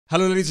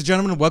Hello, ladies and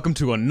gentlemen, welcome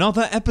to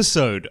another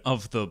episode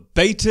of the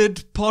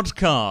Baited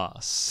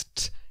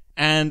Podcast.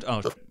 And,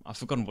 I've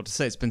forgotten what to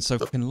say, it's been so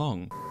fucking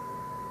long.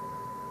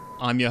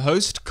 I'm your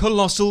host,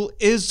 Colossal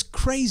is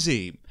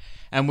Crazy,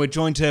 and we're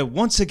joined here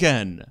once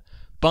again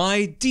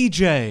by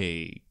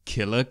DJ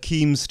Killer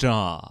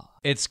Keemstar.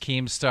 It's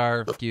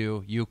Keemstar,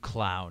 you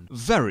clown.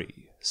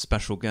 Very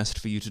special guest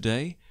for you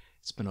today.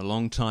 It's been a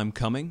long time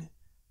coming.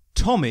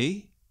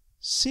 Tommy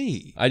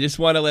C. I just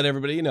want to let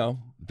everybody know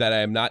that I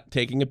am not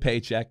taking a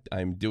paycheck.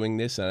 I'm doing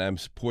this and I'm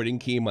supporting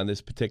Keem on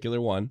this particular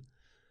one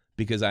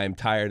because I am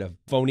tired of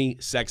phony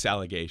sex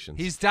allegations.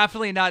 He's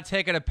definitely not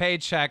taking a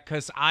paycheck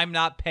because I'm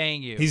not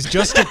paying you. He's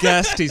just a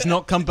guest. He's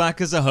not come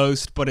back as a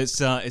host, but it's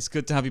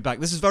good to have you back.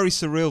 This is very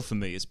surreal for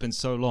me. It's been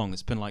so long.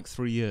 It's been like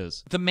 3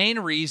 years. The main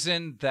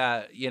reason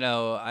that,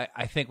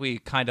 I think we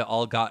kind of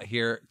all got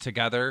here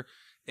together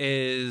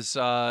is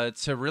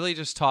to really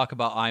just talk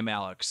about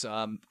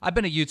Imallexx. I've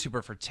been a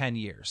YouTuber for 10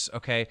 years,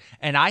 okay?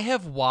 And I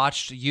have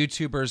watched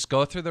YouTubers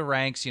go through the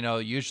ranks.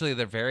 Usually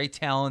they're very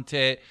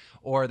talented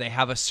or they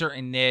have a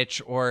certain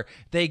niche or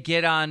they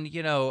get on,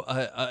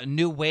 a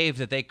new wave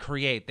that they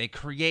create. They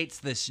create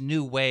this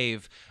new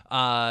wave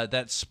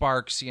that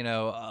sparks,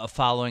 a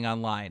following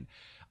online.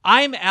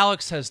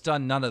 Imallexx has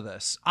done none of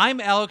this.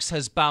 Imallexx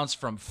has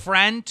bounced from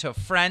friend to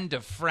friend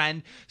to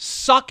friend,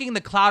 sucking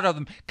the clout out of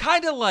them,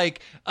 kind of like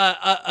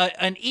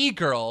an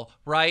e-girl,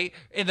 right?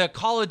 In the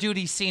Call of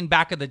Duty scene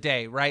back in the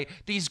day, right?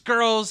 These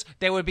girls,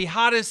 they would be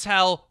hot as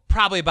hell,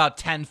 probably about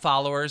 10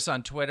 followers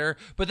on Twitter,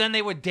 but then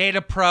they would date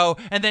a pro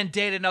and then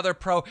date another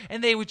pro,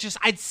 and they would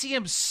I'd see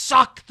him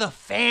suck the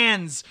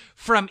fans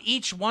from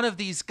each one of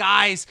these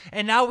guys,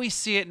 and now we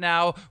see it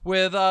now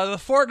with the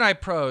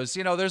Fortnite pros.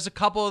 There's a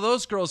couple of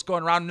those girls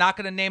going around. I'm not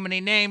going to name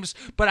any names,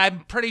 but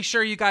I'm pretty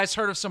sure you guys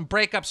heard of some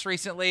breakups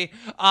recently.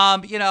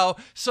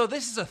 So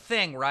this is a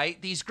thing,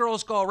 right? These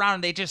girls go around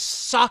and they just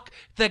suck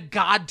the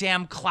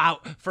goddamn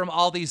clout from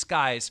all these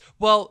guys.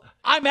 Well,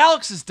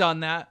 Imallexx has done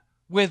that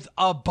with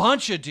a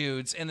bunch of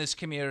dudes in this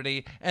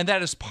community, and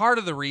that is part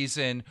of the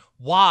reason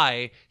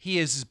why he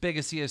is as big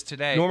as he is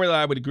today. Normally,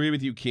 I would agree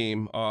with you,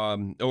 Keem,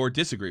 or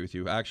disagree with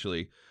you,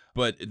 actually.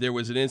 But there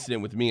was an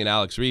incident with me and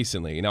Alex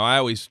recently. I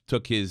always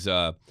took his,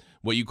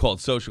 what you called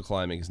social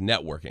climbing, is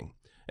networking.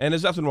 And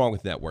there's nothing wrong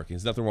with networking.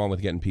 There's nothing wrong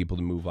with getting people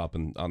to move up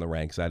on the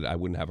ranks. I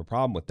wouldn't have a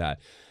problem with that.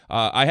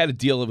 I had a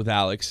deal with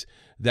Alex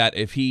that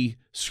if he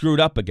screwed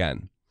up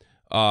again,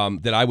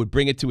 that I would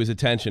bring it to his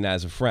attention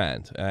as a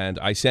friend. And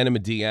I sent him a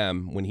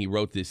DM when he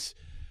wrote this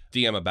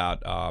DM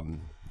about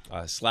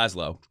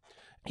Slaslo.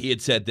 He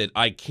had said that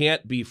I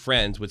can't be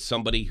friends with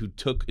somebody who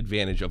took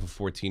advantage of a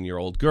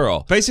 14-year-old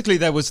girl. Basically,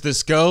 there was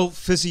this girl,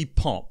 Fizzy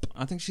Pop.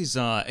 I think she's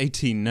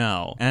 18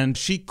 now. And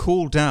she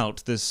called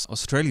out this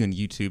Australian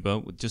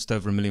YouTuber with just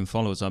over 1 million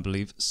followers, I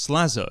believe,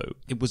 Slazo.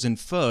 It was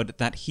inferred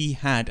that he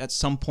had at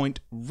some point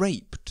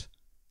raped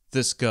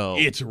this girl.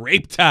 It's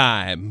rape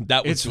time.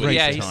 That was rape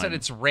yeah, time. he said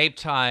it's rape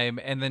time,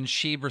 and then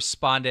she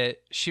responded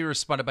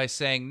by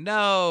saying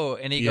no,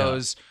 and he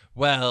goes,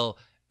 well,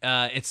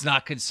 it's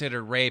not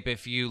considered rape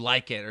if you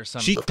like it or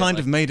something. She kind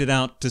of made it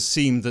out to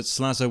seem that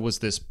Slazo was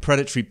this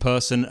predatory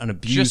person, an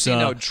abuser. Just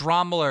so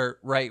Drama Alert,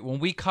 right? When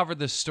we covered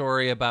the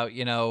story about,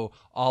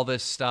 all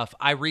this stuff,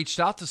 I reached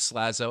out to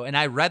Slazo, and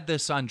I read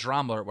this on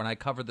Drama Alert when I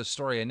covered the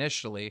story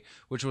initially,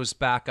 which was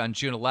back on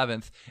June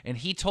 11th, and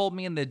he told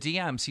me in the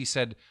DMs, he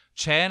said,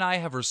 Che and I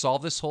have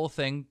resolved this whole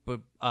thing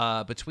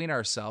between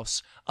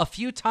ourselves a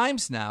few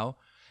times now,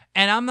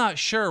 and I'm not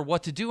sure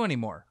what to do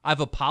anymore. I've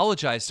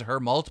apologized to her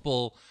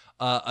multiple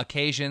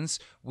occasions.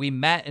 We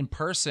met in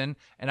person,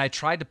 and I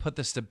tried to put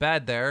this to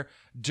bed there,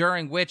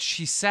 during which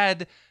she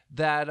said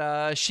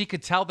that she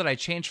could tell that I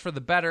changed for the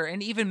better,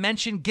 and even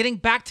mentioned getting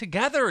back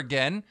together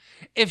again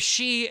if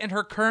she and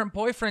her current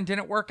boyfriend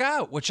didn't work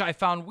out, which I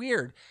found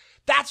weird.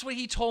 That's what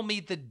he told me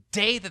the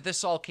day that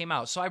this all came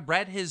out. So I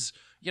read his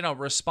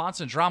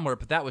response in Drama Alert,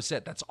 but that was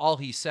it. That's all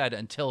he said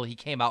until he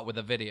came out with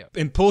a video.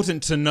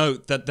 Important to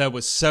note that there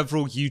were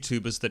several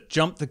YouTubers that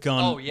jumped the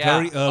gun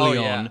very early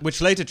on, which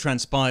later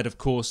transpired, of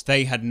course,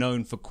 they had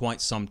known for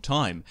quite some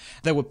time.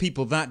 There were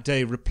people that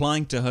day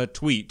replying to her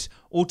tweet,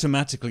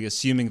 automatically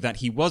assuming that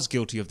he was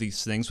guilty of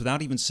these things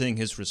without even seeing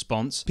his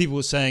response. People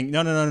were saying,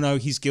 no,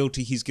 he's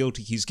guilty, he's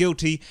guilty, he's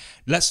guilty.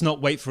 Let's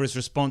not wait for his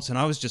response. And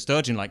I was just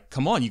urging,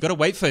 come on, you got to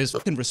wait for his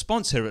fucking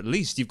response here at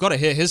least. You've got to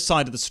hear his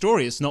side of the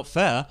story. It's not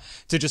fair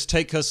to just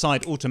take her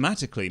side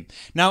automatically.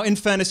 Now, in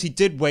fairness, he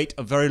did wait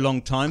a very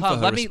long time for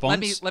her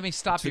response. Let me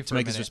stop you for a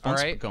minute, his response,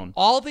 all right? Go on.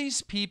 All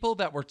these people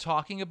that were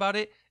talking about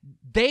it,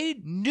 they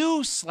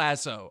knew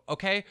Slazo,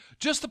 okay?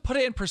 Just to put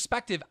it in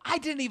perspective, I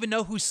didn't even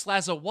know who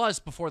Slazo was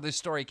before this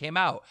story came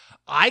out.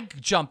 I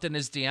jumped in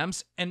his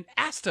DMs and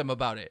asked him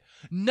about it.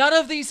 None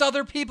of these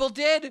other people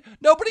did.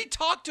 Nobody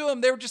talked to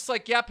him. They were just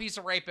like, yep, he's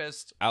a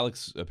rapist.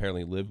 Alex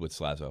apparently lived with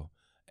Slazo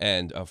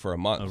and for a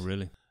month. Oh,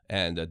 really?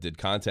 and did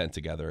content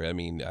together. I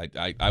mean,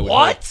 I would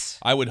what?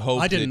 Hope, I would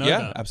hope. I didn't know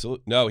that.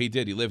 Absolutely. No, he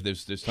did. He lived.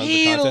 There's tons of content.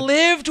 He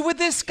lived with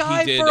this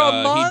guy for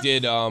a month.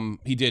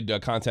 He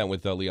did content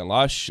with Leon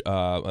Lush,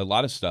 a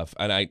lot of stuff,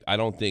 and I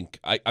don't think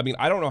I mean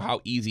I don't know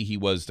how easy he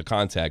was to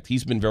contact.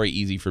 He's been very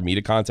easy for me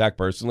to contact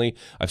personally.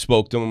 I've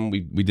spoke to him.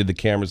 We did the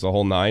cameras, the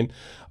whole nine.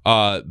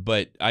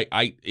 But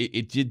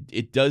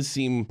it does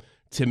seem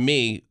to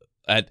me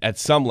at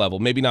some level,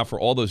 maybe not for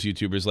all those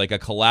YouTubers, like a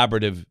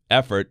collaborative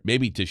effort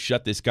maybe to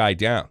shut this guy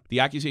down. The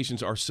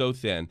accusations are so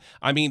thin.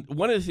 I mean,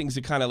 one of the things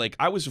that kind of like,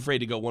 I was afraid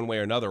to go one way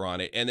or another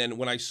on it. And then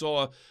when I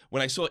saw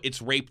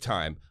it's rape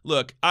time,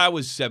 look, I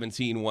was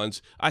 17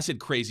 once. I said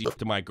crazy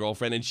to my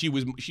girlfriend, and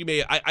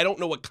I don't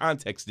know what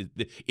context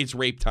it's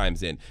rape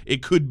time's in.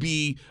 It could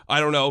be, I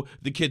don't know,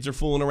 the kids are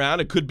fooling around.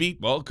 It could be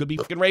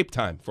fucking rape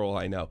time for all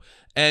I know.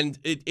 And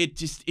it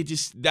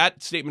just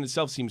that statement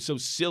itself seems so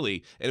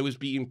silly, and it was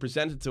being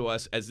presented to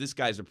us as this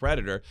guy's a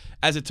predator.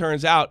 As it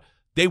turns out,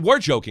 they were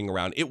joking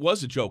around. It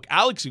was a joke.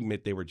 Alex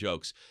admit they were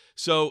jokes.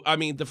 So, I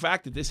mean, the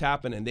fact that this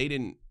happened and they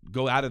didn't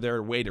go out of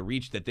their way to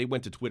reach that, they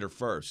went to Twitter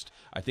first,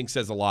 I think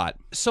says a lot.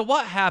 So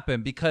what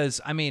happened?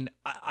 Because, I mean,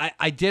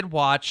 I did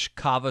watch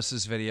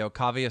Kavas's video.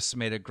 Kavas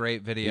made a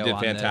great video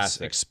on this,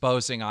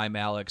 exposing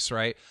Imallexx,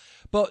 right?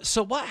 But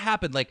so what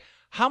happened? Like,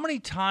 how many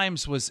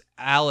times was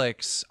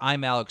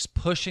Imallexx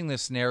pushing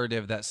this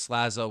narrative that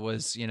Slazo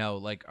was, you know,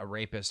 like a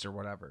rapist or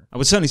whatever? I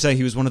would certainly say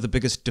he was one of the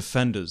biggest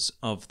defenders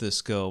of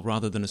this girl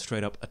rather than a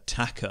straight-up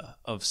attacker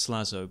of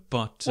Slazo.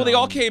 But well, they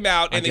all came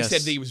out and they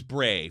said that he was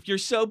brave. You're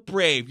so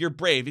brave. You're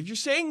brave. If you're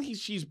saying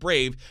she's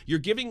brave, you're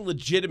giving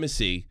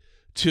legitimacy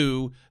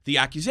to the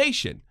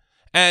accusation.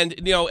 And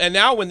you know, and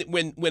now when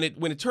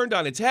it turned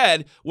on its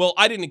head, well,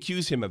 I didn't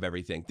accuse him of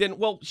everything. Then,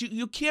 well,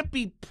 you can't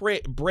be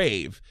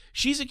brave.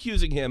 She's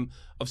accusing him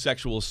of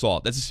sexual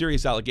assault. That's a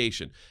serious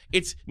allegation.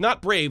 It's not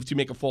brave to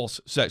make a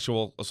false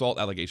sexual assault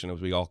allegation,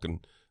 as we all can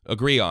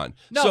agree on.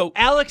 No, so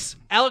Alex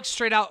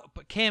straight out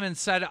came and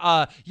said,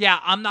 yeah,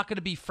 I'm not going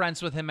to be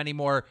friends with him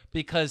anymore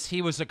because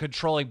he was a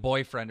controlling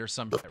boyfriend or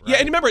something. Right? Yeah,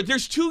 and remember,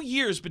 there's 2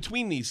 years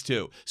between these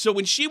two. So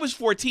when she was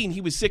 14, he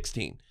was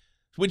 16.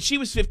 When she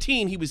was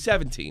 15, he was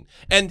 17.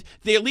 And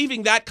they're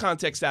leaving that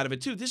context out of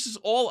it, too. This is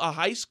all a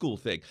high school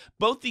thing.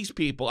 Both these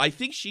people, I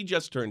think she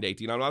just turned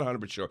 18. I'm not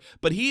 100% sure.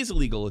 But he is a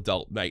legal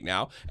adult right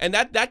now. And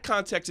that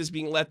context is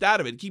being left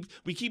out of it.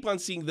 We keep on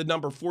seeing the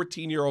number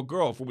 14-year-old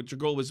girl, for which your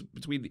girl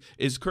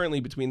is currently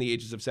between the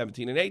ages of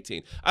 17 and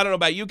 18. I don't know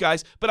about you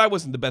guys, but I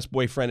wasn't the best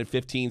boyfriend at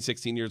 15,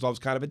 16 years old. I was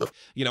kind of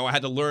I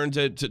had to learn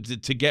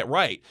to get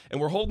right. And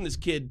we're holding this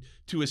kid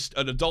to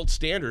an adult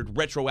standard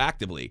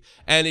retroactively.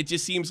 And it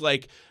just seems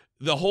like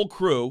the whole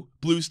crew,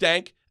 Blue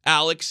Stank,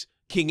 Alex,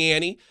 King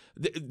Annie,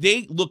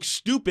 they look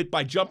stupid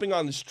by jumping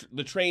on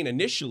the train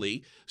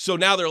initially. So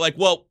now they're like,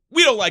 well,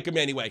 we don't like him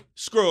anyway.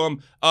 Screw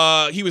him.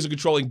 He was a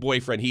controlling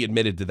boyfriend. He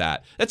admitted to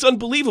that. That's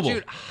unbelievable.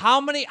 Dude,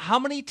 how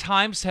many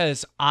times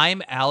has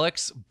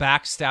Imallexx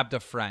backstabbed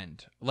a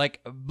friend? Like,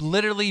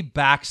 literally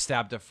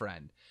backstabbed a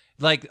friend.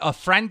 Like, a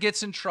friend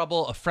gets in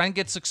trouble, a friend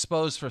gets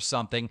exposed for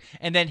something,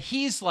 and then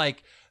he's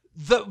like,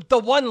 the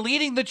one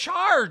leading the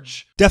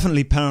charge.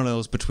 Definitely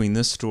parallels between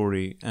this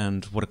story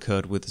and what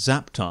occurred with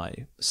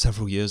Zaptai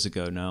several years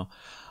ago now.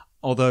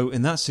 Although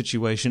in that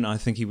situation, I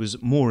think he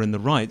was more in the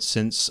right,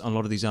 since a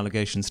lot of these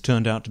allegations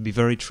turned out to be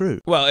very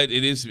true. Well, it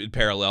is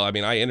parallel. I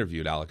mean, I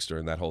interviewed Alex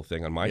during that whole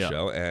thing on my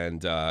show,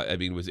 and I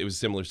mean, it was a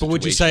similar situation. But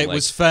would you say it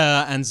was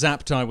fair and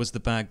Zaptai was the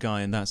bad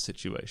guy in that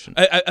situation?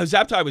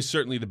 Zaptai was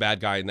certainly the bad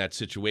guy in that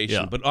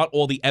situation, but not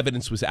all the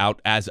evidence was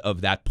out as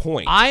of that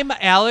point.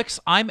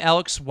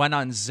 Imallexx went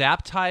on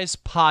Zaptai's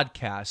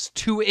podcast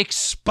to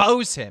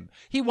expose him.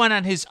 He went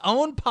on his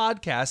own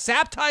podcast,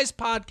 Zaptai's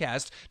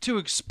podcast, to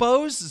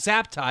expose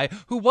Zaptai,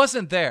 who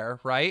wasn't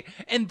there, right?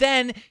 And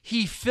then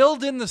he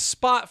filled in the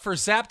spot for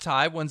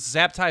Zaptai when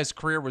Zaptai's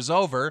career was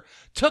over,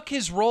 took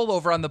his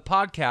rollover on the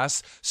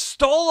podcast,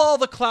 stole all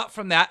the clout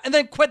from that, and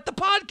then quit the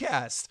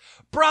podcast.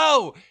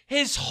 Bro,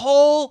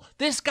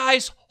 this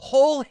guy's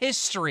whole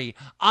history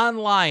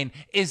online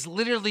is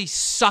literally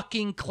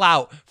sucking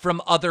clout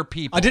from other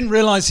people. I didn't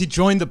realize he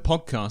joined the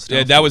podcast.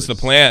 Yeah, that was the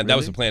plan. Really? That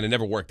was the plan. It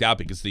never worked out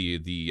because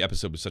the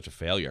episode was such a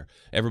failure.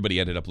 Everybody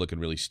ended up looking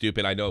really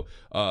stupid. I know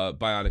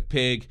Bionic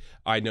Pig.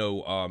 I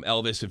know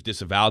Elvis have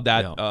disavowed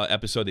that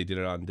episode. They did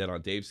it on Dead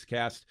on Dave's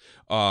cast.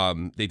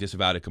 They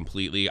disavowed it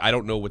completely. I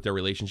don't know what their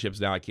relationships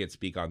now. I can't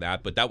speak on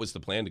that. But that was the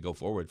plan to go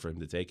forward for him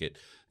to take it.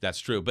 That's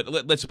true. But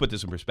let's put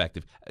this in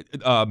perspective.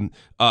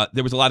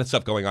 There was a lot of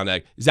stuff going on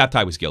there.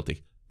 Zaptai was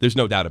guilty. There's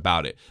no doubt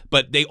about it.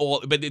 But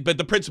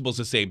the principle's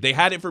the same. They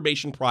had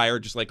information prior,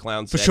 just like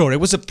Clown said. For sure.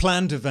 It was a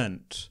planned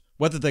event.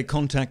 Whether they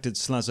contacted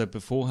Slazo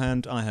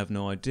beforehand, I have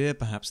no idea.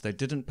 Perhaps they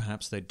didn't,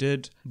 perhaps they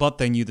did. But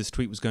they knew this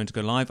tweet was going to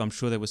go live. I'm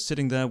sure they were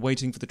sitting there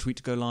waiting for the tweet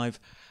to go live.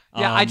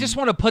 Yeah, I just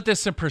want to put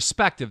this in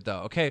perspective,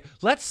 though, okay?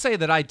 Let's say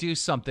that I do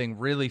something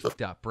really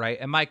fucked up, right?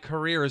 And my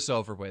career is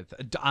over with.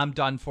 I'm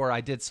done for.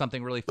 I did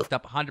something really fucked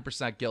up,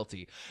 100%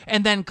 guilty.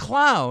 And then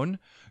Clown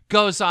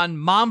goes on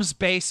Mom's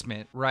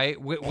Basement, right,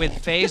 with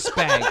FaZe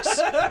Banks,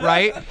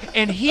 right?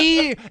 And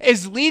he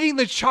is leading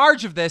the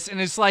charge of this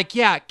and is like,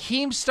 yeah,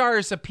 Keemstar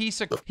is a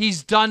piece of,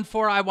 he's done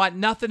for, I want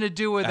nothing to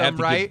do with him,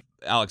 right?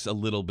 Alex a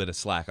little bit of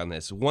slack on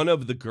this. One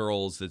of the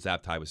girls that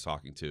Zaptai was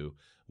talking to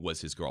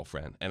was his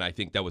girlfriend, and I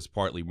think that was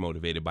partly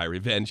motivated by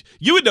revenge.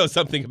 You would know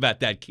something about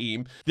that,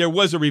 Keem. There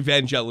was a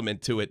revenge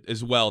element to it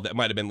as well that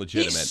might have been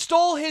legitimate. He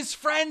stole his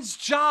friend's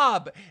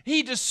job.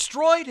 He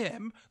destroyed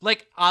him.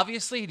 Like,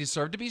 obviously, he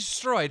deserved to be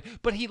destroyed,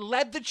 but he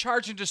led the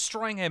charge in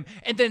destroying him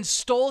and then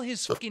stole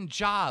his fucking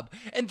job.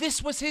 And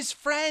this was his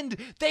friend.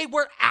 They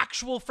were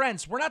actual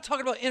friends. We're not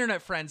talking about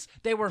internet friends.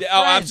 They were friends.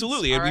 Oh,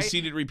 absolutely. And right? we've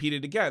seen it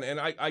repeated again. And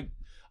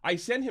I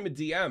sent him a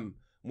DM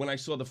when I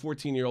saw the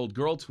 14-year-old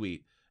girl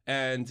tweet.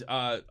 And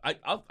I'll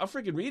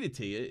freaking read it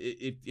to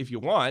you if you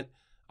want.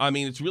 I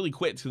mean, it's really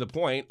quick to the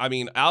point. I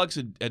mean, Alex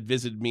had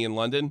visited me in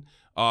London.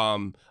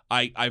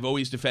 I've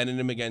always defended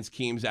him against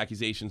Keem's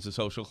accusations of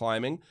social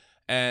climbing.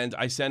 And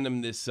I sent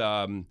him this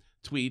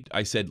tweet.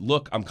 I said,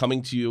 look, I'm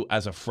coming to you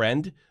as a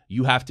friend.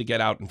 You have to get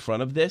out in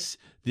front of this.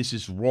 This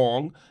is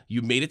wrong.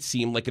 You made it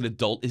seem like an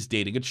adult is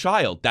dating a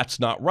child.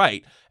 That's not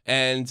right.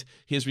 And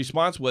his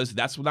response was,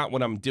 that's not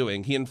what I'm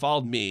doing. He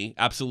unfollowed me,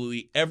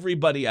 absolutely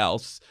everybody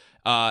else,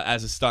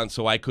 as a stunt,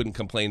 so I couldn't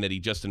complain that he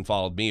just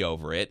unfollowed me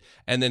over it,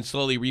 and then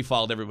slowly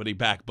refollowed everybody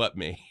back but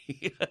me.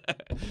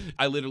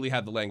 I literally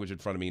have the language in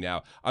front of me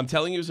now. I'm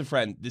telling you as a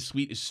friend, this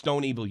tweet is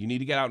stone evil. You need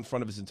to get out in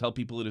front of us and tell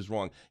people it is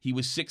wrong. He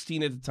was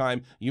 16 at the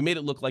time. You made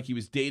it look like he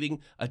was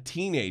dating a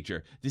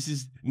teenager. This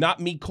is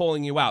not me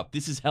calling you out.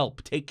 This is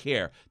help. Take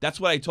care. That's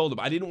what I told him.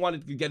 I didn't want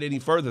it to get any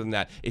further than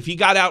that. If he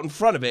got out in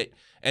front of it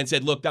and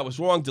said, look, that was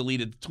wrong,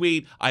 deleted the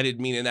tweet, I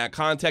didn't mean in that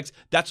context,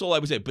 that's all I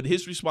would say. But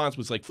his response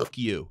was like, fuck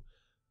you.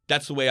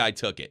 That's the way I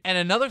took it. And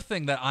another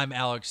thing that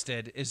Imallexx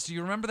did is, do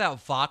you remember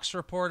that Vox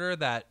reporter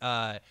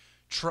that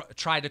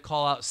tried to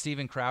call out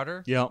Steven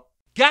Crowder? Yeah.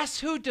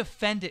 Guess who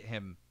defended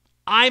him?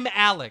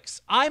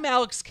 Imallexx.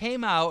 Imallexx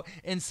came out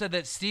and said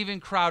that Steven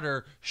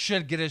Crowder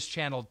should get his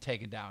channel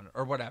taken down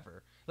or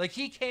whatever. Like,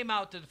 he came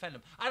out to defend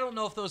him. I don't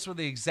know if those were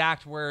the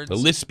exact words. The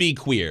let's be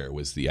queer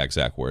was the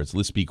exact words.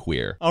 Let's be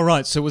queer. All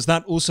right. So was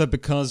that also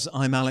because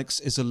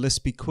Imallexx is a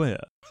lesbian queer?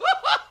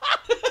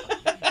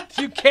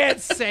 You can't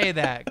say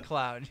that,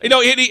 Clown. You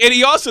know, and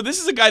he also, this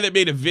is a guy that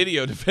made a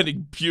video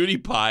defending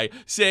PewDiePie,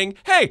 saying,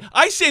 hey,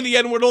 I say the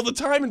N-word all the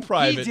time in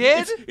private. He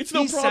did? It's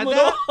no He problem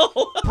said at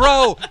all.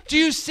 Bro, do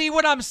you see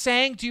what I'm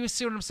saying? Do you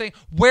see what I'm saying?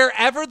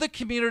 Wherever the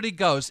community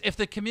goes, if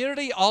the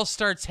community all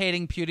starts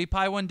hating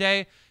PewDiePie one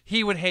day,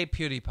 he would hate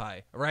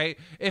PewDiePie, right?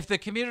 If the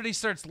community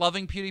starts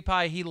loving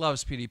PewDiePie, he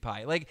loves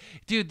PewDiePie. Like,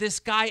 dude, this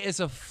guy is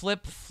a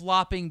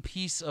flip-flopping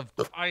piece of...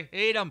 I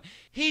hate him.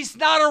 He's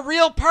not a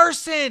real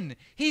person.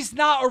 He's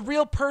not a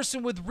real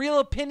person with real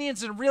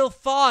opinions and real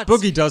thoughts.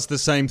 Boogie does the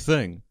same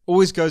thing.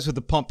 Always goes with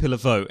the popular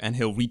vote, and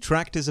he'll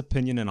retract his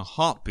opinion in a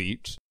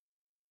heartbeat.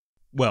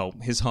 Well,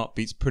 his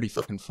heartbeat's pretty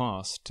fucking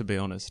fast, to be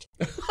honest.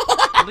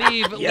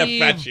 Leave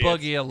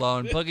Boogie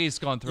alone. Boogie's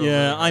gone through.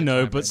 Yeah, I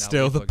know, but right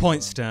still, the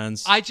point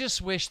stands. I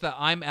just wish that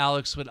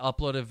Imallexx would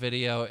upload a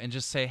video and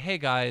just say, "Hey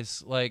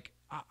guys, like,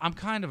 I'm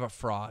kind of a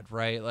fraud,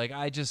 right? Like,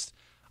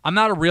 I'm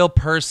not a real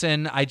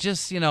person. I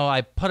just,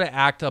 I put an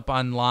act up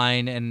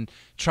online and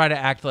try to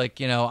act like,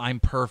 I'm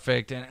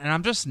perfect, and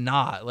I'm just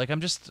not. Like,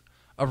 I'm just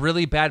a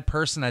really bad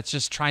person that's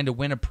just trying to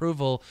win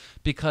approval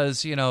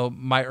because,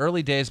 my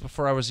early days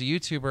before I was a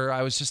YouTuber,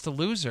 I was just a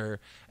loser.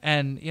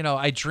 And,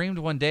 I dreamed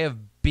one day of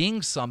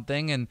being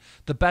something, and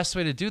the best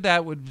way to do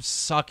that would be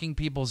sucking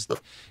people's,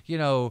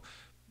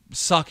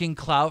 sucking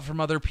clout from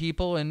other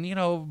people and,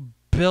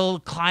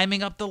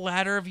 climbing up the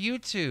ladder of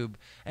YouTube.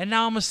 And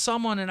now I'm a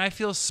someone and I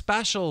feel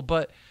special,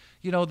 but,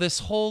 this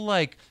whole,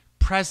 like,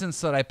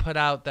 presence that I put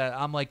out that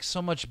I'm, like,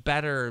 so much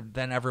better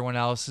than everyone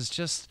else is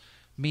just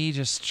me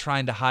just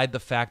trying to hide the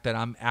fact that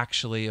I'm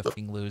actually a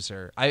fucking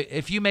loser.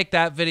 If you make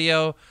that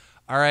video,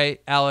 all right,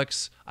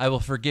 Alex, I will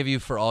forgive you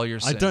for all your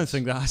sins. I don't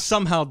think that. I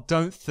somehow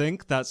don't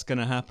think that's going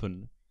to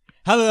happen.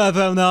 Hello,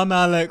 everyone. I'm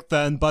Alex.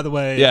 And by the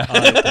way, yeah.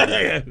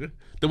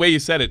 The way you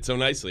said it so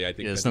nicely, I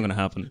think. Yeah, it's not going to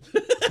happen.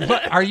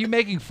 But are you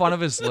making fun of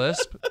his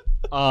lisp?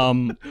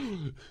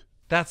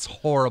 That's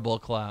horrible,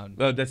 Clown.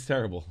 No, that's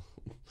terrible.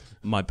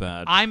 My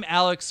bad.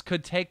 Imallexx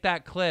could take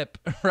that clip,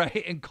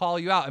 right, and call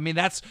you out. I mean,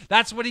 that's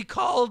what he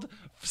called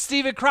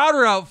Steven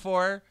Crowder out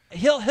for.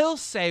 He'll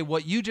say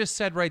what you just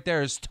said right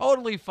there is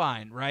totally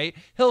fine, right?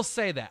 He'll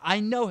say that. I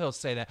know he'll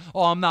say that.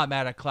 Oh, I'm not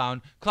mad at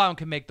Clown. Clown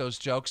can make those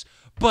jokes.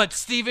 But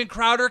Steven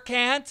Crowder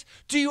can't?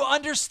 Do you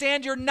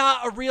understand you're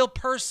not a real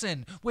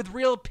person with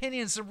real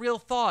opinions and real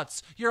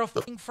thoughts? You're a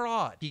fucking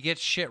fraud. He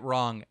gets shit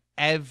wrong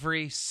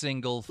every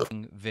single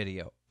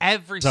video. I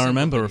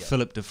remember a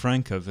Philip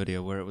DeFranco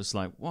video where it was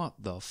like, what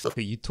the fuck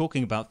are you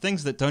talking about?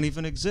 Things that don't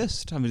even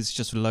exist. I mean, it's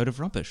just a load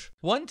of rubbish.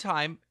 One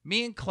time,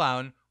 me and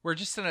Clown were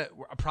just in a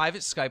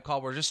private Skype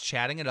call. We're just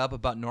chatting it up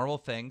about normal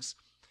things.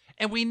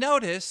 And we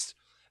noticed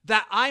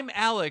that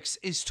Imallexx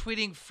is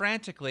tweeting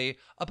frantically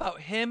about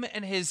him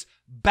and his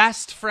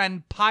best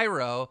friend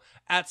Pyro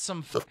at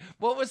some,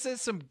 what was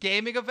this, some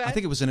gaming event? I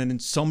think it was an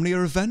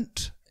Insomnia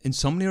event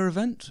Insomnia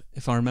event,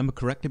 if I remember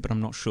correctly, but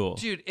I'm not sure.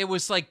 Dude, it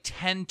was like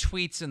 10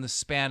 tweets in the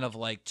span of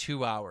like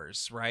 2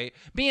 hours, right?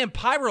 Me and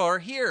Pyro are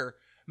here.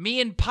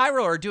 Me and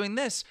Pyro are doing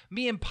this.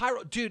 Me and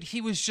Pyro. Dude,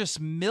 he was just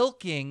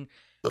milking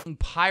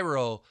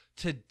Pyro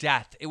to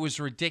death. It was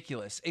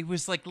ridiculous. It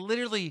was like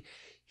literally,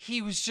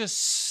 he was just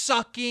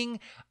sucking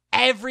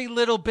every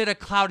little bit of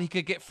clout he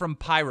could get from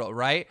Pyro,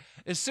 right?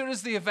 As soon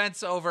as the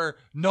event's over,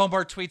 no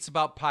more tweets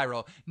about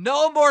Pyro.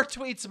 No more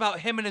tweets about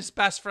him and his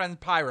best friend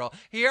Pyro.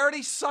 He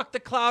already sucked the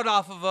clout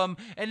off of him,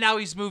 and now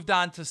he's moved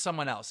on to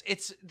someone else.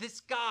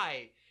 This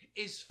guy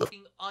is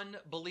fucking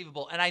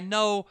unbelievable. And I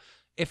know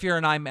if you're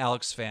an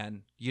Imallexx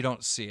fan, you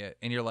don't see it,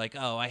 and you're like,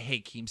 oh, I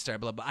hate Keemstar,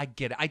 blah, blah. I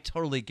get it. I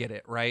totally get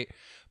it, right?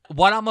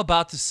 What I'm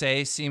about to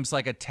say seems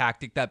like a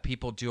tactic that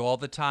people do all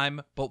the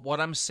time, but what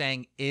I'm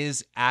saying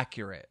is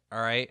accurate, all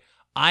right?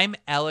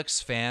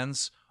 Imallexx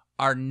fans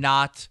are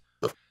not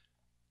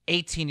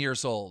 18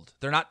 years old.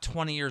 They're not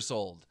 20 years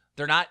old.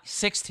 They're not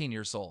 16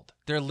 years old.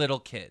 They're little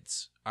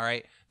kids, all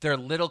right? They're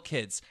little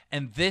kids,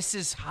 and this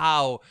is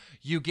how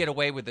you get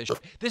away with this.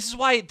 This is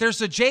why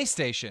there's a J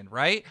Station,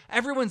 right?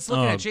 Everyone's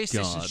looking at J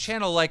Station's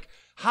channel like,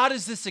 how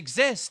does this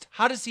exist?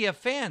 How does he have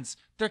fans?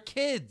 They're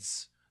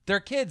kids. They're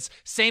kids.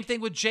 Same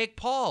thing with Jake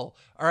Paul,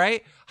 all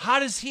right? How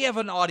does he have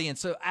an audience?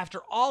 So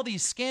after all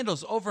these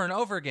scandals over and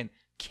over again,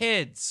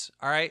 kids,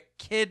 all right?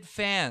 Kid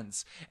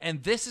fans.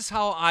 And this is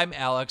how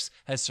Imallexx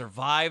has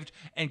survived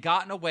and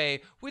gotten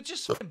away with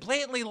just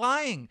blatantly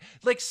lying.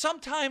 Like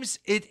sometimes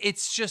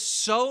it's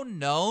just so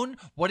known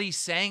what he's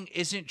saying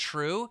isn't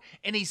true,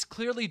 and he's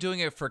clearly doing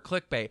it for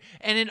clickbait.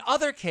 And in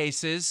other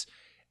cases,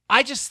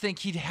 I just think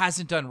he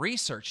hasn't done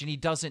research and he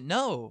doesn't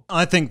know.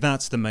 I think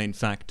that's the main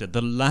factor, the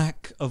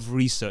lack of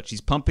research. He's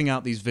pumping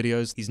out these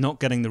videos, he's not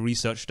getting the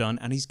research done,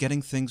 and he's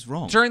getting things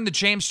wrong. During the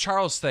James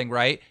Charles thing,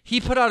 right?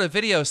 He put out a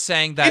video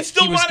saying that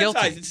he was guilty.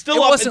 It's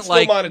still up, it's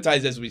still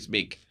monetized as we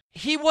speak.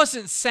 He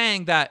wasn't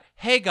saying that,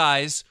 hey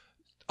guys,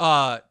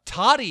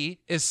 Toddy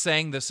is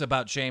saying this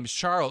about James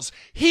Charles.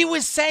 He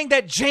was saying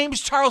that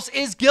James Charles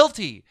is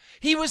guilty.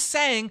 He was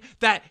saying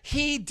that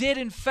he did,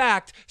 in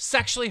fact,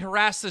 sexually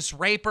harass this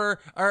raper,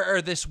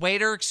 or this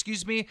waiter,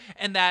 excuse me,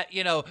 and that,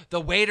 you know,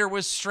 the waiter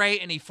was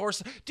straight and he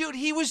forced... Dude,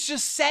 he was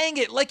just saying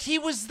it like he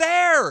was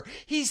there.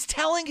 He's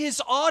telling his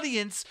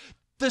audience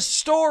the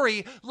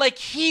story like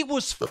he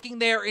was fucking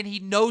there and he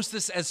knows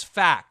this as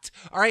fact.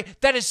 All right?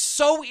 That is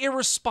so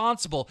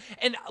irresponsible.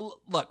 And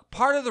look,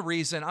 part of the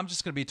reason, I'm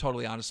just going to be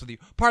totally honest with you,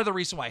 part of the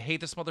reason why I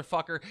hate this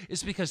motherfucker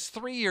is because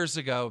 3 years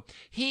ago,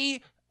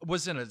 he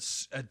was in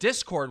a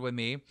Discord with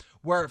me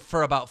where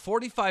for about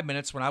 45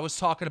 minutes when I was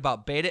talking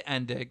about beta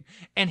ending,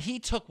 and he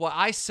took what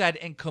I said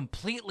and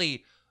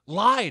completely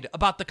lied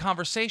about the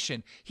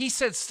conversation. He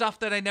said stuff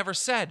that I never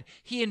said.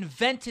 He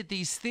invented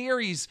these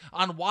theories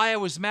on why I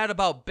was mad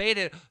about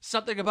beta,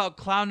 something about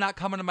Clown not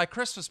coming to my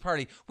Christmas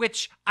party,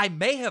 which I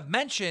may have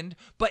mentioned,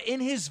 but in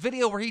his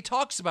video where he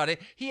talks about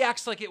it, he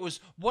acts like it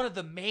was one of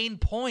the main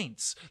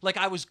points. Like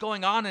I was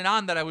going on and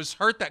on that I was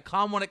hurt that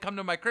Clown wouldn't come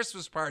to my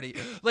Christmas party.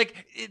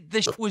 Like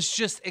this was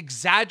just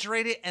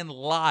exaggerated and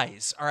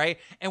lies, all right?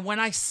 And when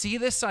I see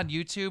this on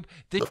YouTube,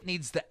 this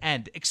needs to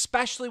end,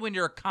 especially when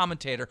you're a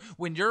commentator,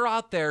 when you're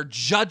out there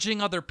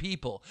judging other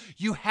people.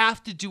 You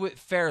have to do it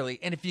fairly.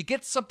 And if you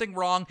get something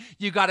wrong,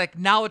 you got to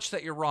acknowledge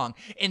that you're wrong.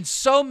 And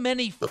so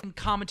many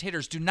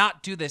commentators do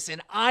not do this.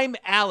 And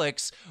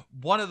Imallexx,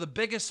 one of the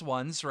biggest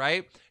ones,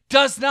 right,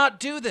 does not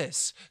do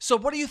this. So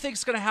what do you think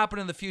is going to happen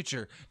in the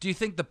future? Do you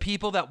think the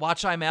people that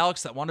watch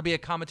Imallexx that want to be a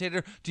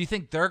commentator, do you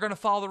think they're going to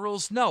follow the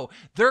rules? No.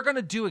 They're going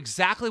to do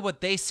exactly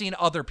what they've seen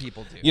other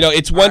people do. You know,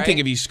 it's one thing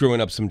if he's screwing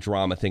up some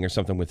drama thing or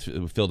something with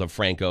Phil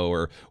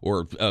DeFranco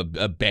or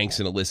Banks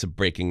and Alyssa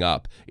breaking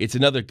up. It's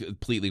another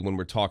completely when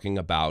we're talking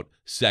about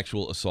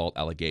sexual assault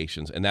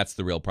allegations, and that's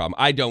the real problem.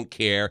 I don't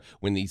care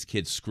when these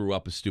kids screw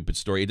up a stupid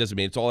story. It doesn't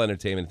mean it's all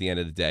entertainment at the end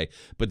of the day.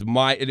 But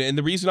and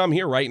the reason I'm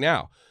here right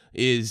now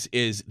is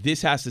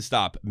this has to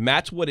stop.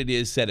 Match What It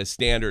Is set a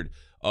standard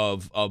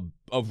of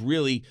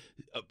really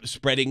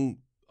spreading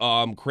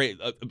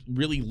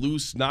really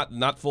loose,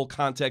 not full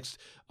context,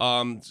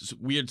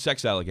 weird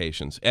sex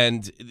allegations.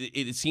 And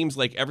it seems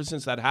like ever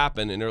since that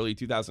happened in early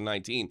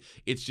 2019,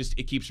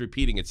 it keeps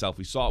repeating itself.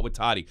 We saw it with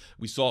Toddy,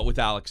 we saw it with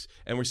Alex,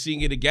 and we're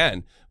seeing it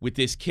again with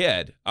this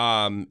kid.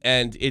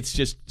 And it's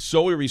just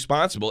so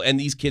irresponsible. And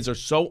these kids are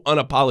so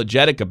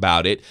unapologetic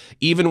about it,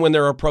 even when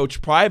they're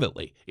approached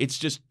privately. It's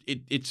just,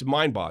 it's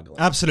mind-boggling.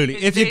 Absolutely.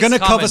 If you're going to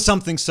cover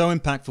something so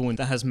impactful and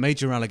that has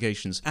major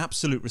allegations,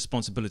 absolute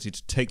responsibility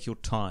to take your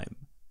time.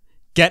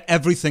 Get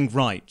everything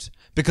right,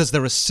 because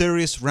there are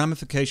serious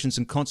ramifications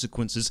and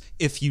consequences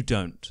if you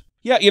don't.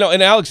 Yeah, you know,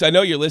 and Alex, I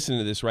know you're listening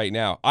to this right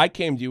now. I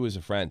came to you as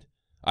a friend.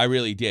 I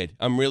really did.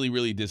 I'm really,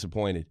 really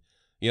disappointed.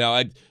 You know,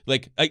 I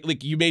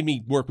you made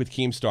me work with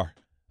Keemstar.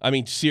 I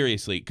mean,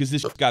 seriously, because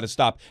this got to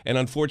stop. And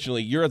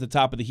unfortunately, you're at the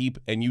top of the heap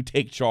and you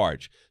take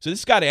charge. So this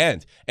has got to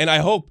end. And I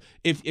hope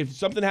if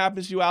something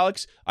happens to you,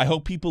 Alex, I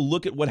hope people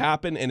look at what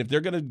happened. And if they're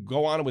going to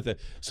go on with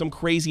some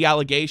crazy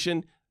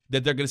allegation,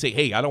 that they're going to say,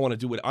 hey, I don't want to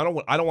do it. I don't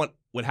want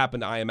what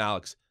happened to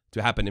Imallexx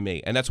to happen to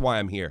me. And that's why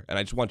I'm here. And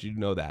I just want you to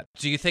know that.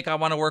 Do you think I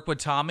want to work with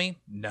Tommy?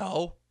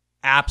 No.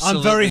 Absolutely.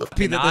 I'm very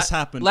happy that this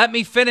happened. Let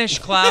me finish,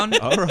 clown.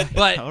 All right.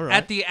 But all right.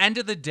 at the end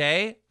of the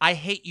day, I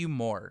hate you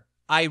more.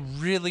 I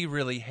really,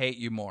 really hate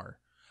you more.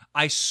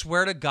 I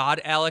swear to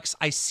God, Alex,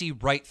 I see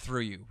right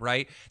through you,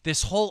 right?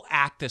 This whole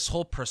act, this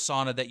whole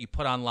persona that you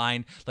put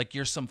online, like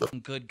you're some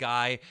fucking good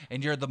guy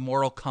and you're the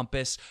moral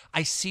compass.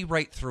 I see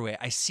right through it.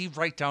 I see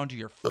right down to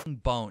your fucking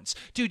bones.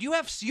 Dude, you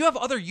have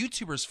other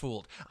YouTubers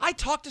fooled. I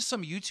talk to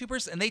some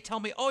YouTubers and they tell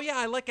me, oh yeah,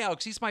 I like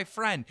Alex. He's my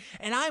friend.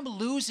 And I'm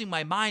losing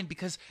my mind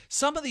because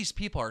some of these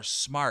people are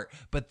smart,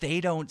 but they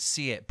don't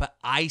see it. But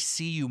I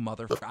see you,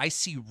 motherfucker. I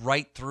see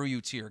right through you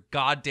to your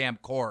goddamn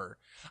core.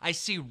 I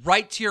see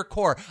right to your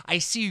core. I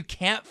see you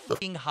can't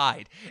fucking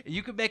hide.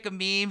 You can make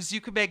memes,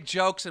 you can make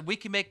jokes, and we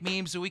can make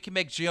memes and we can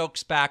make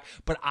jokes back.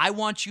 But I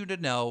want you to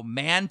know,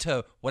 man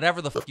to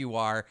whatever the fuck you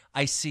are,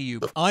 I see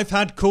you. I've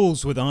had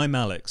calls with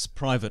Imallexx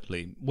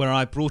privately where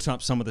I brought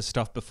up some of the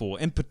stuff before.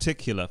 In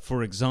particular,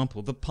 for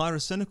example, the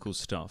pyrocynical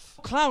stuff.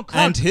 Clown,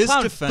 and his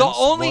clown. defense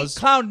was...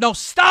 Clown, no,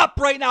 stop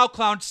right now,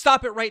 clown.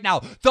 Stop it right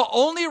now. The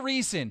only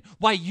reason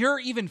why you're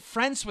even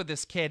friends with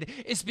this kid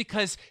is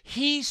because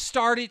he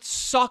started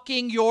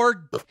sucking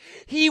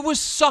he was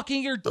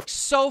sucking your dick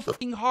so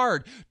fucking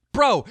hard.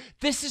 Bro,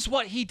 this is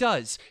what he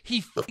does.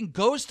 He fucking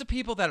goes to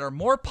people that are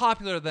more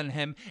popular than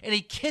him and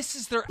he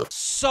kisses their ass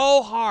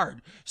so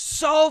hard.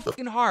 So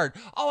fucking hard.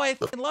 Oh, I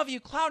fucking love you,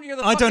 clown. You're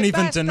the I fucking don't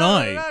even best.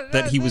 deny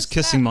that he was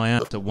kissing my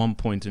ass at one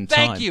point in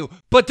time. Thank you.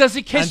 But does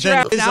he kiss your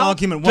ass his now?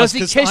 argument was,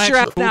 does he kiss your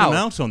ass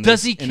now?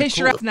 Does he kiss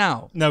your ass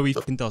now? No, he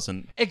fucking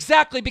doesn't.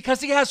 Exactly,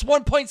 because he has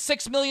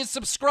 1.6 million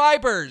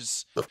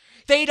subscribers.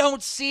 They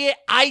don't see it.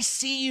 I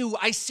see you.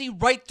 I see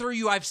right through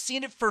you. I've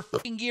seen it for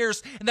fucking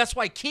years, and that's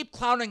why I keep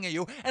clowning at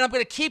you, and I'm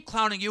going to keep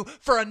clowning you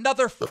for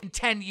another fucking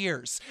 10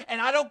 years.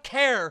 And I don't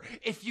care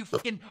if you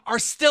fucking are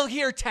still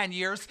here 10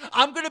 years.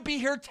 I'm going to be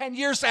here 10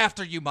 years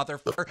after you,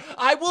 motherfucker.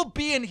 I will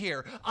be in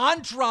here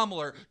on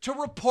Drumler to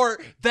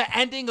report the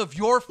ending of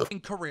your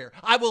fucking career.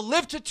 I will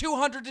live to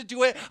 200 to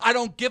do it. I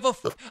don't give a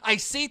fuck. I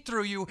see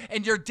through you,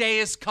 and your day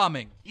is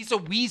coming. He's a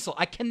weasel.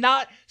 I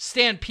cannot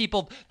stand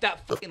people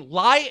that fucking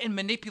lie and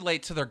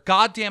manipulate to their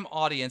goddamn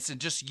audience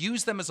and just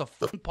use them as a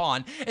fucking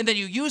pawn, and then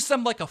you use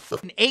them like a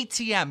fucking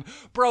ATM.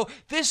 Bro,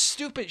 this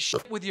stupid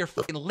shit with your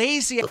fucking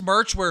lazy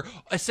merch where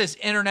it says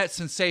internet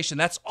sensation,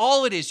 that's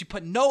all it is. You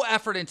put no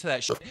effort into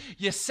that shit.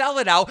 You sell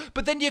it out,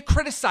 but then you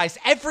criticize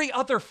every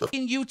other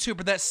fucking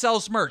YouTuber that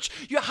sells merch.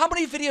 How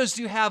many videos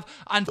do you have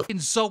on fucking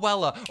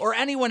Zoella or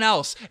anyone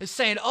else is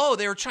saying, oh,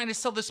 they were trying to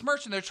sell this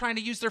merch and they're trying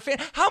to use their fan?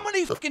 How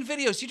many fucking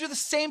videos? You do the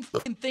same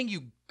fucking thing,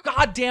 you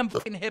goddamn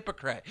fucking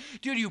hypocrite.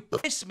 Dude, you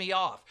piss me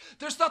off.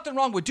 There's nothing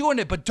wrong with doing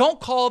it, but don't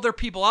call other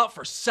people out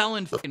for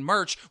selling fucking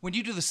merch when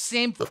you do the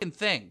same fucking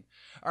thing.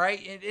 All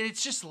right? And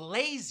it's just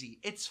lazy.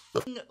 It's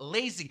fucking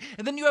lazy.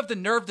 And then you have the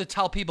nerve to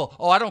tell people,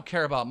 oh, I don't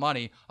care about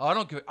money. Oh,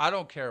 I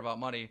don't care about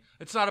money.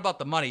 It's not about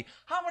the money.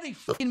 How many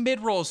fucking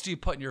mid-rolls do you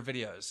put in your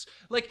videos?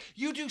 Like,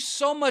 you do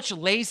so much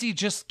lazy,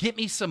 just get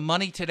me some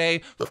money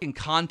today fucking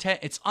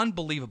content. It's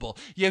unbelievable.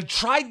 You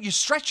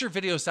stretch your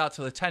videos out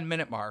to the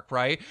 10-minute mark,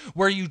 right?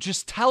 Where you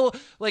just tell,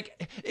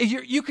 like,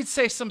 you could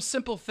say some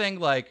simple thing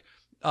like,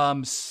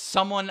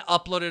 someone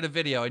uploaded a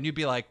video and you'd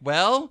be like,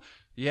 well,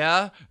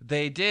 yeah,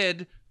 they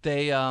did.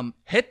 They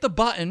hit the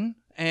button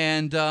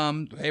and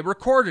they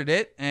recorded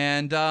it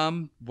and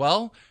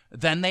well,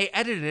 then they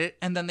edited it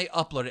and then they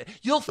uploaded it.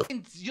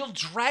 You'll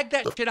drag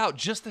that shit out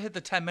just to hit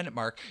the 10-minute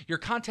mark. Your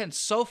content's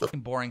so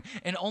fucking boring,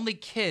 and only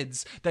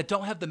kids that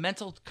don't have the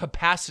mental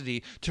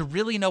capacity to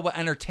really know what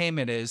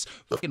entertainment is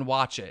fucking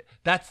watch it.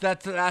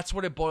 That's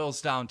what it boils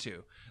down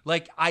to.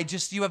 Like,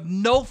 you have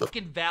no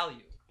fucking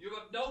value. You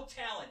have no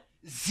talent.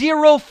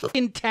 Zero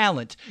fucking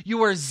talent.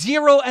 You are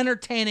zero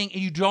entertaining,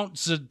 and you don't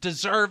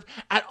deserve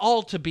at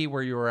all to be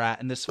where you are at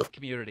in this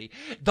community.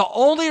 The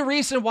only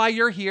reason why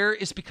you're here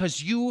is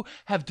because you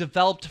have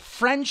developed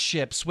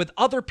friendships with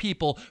other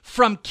people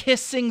from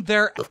kissing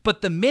their...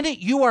 But the minute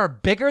you are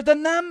bigger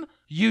than them,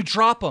 you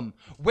drop them.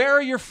 Where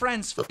are your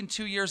friends fucking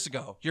 2 years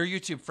ago? Your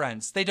YouTube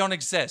friends. They don't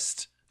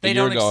exist. They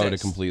don't exist. A year ago, I would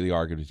have completely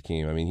argued with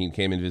Keem. I mean, he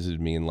came and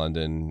visited me in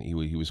London.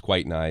 He was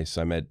quite nice.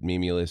 I met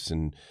Imallexx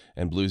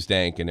and Blues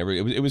Dank, and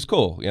it was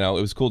cool. You know,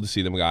 it was cool to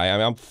see them guy. I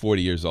mean, I'm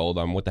 40 years old.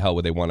 What the hell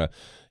would they want to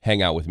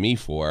hang out with me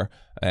for?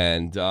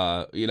 And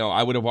you know,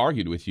 I would have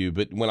argued with you.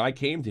 But when I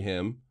came to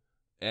him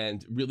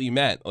and really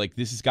meant, like,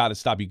 this has got to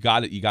stop. You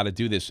got to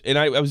do this. And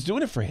I was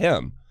doing it for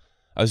him.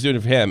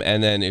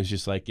 And then it was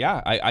just like,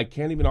 yeah, I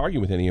can't even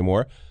argue with him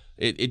anymore.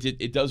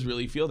 It does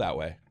really feel that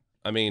way.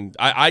 I mean,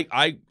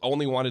 I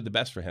only wanted the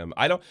best for him.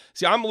 I'm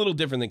a little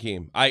different than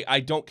Keem. I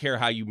don't care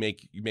how you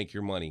make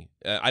your money.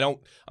 I'm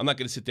not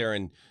going to sit there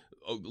and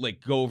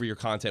like go over your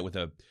content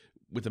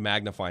with a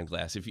magnifying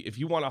glass. If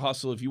you want to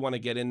hustle, if you want to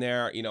get in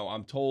there, you know,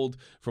 I'm told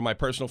from my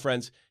personal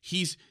friends,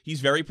 he's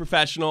very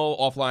professional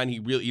offline. He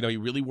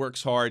really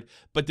works hard,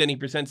 but then he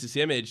presents this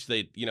image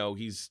that, you know,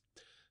 he's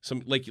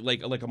like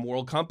a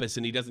moral compass,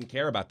 and he doesn't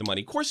care about the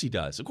money. Of course he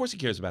does. Of course he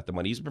cares about the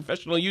money. He's a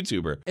professional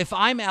YouTuber. If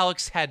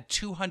Imallexx had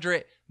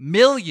 200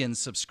 million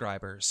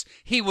subscribers,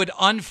 he would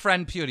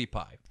unfriend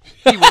PewDiePie.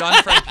 He would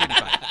unfriend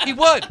PewDiePie. He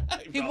would.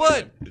 He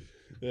would.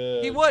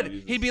 He would.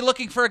 Jesus. He'd be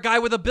looking for a guy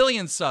with 1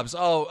 billion subs.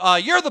 Oh,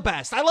 you're the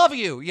best. I love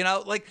you. You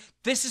know, like,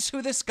 this is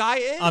who this guy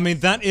is. I mean,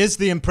 that is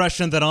the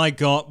impression that I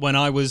got when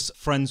I was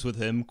friends with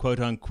him,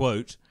 quote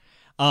unquote.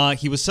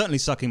 He was certainly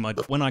sucking my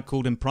dick when I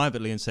called him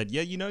privately and said,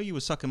 yeah, you know, you were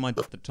sucking my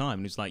dick at the time.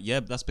 And he's like,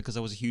 yeah, but that's because I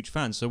was a huge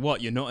fan. So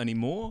what, you're not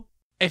anymore?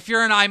 If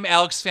you're an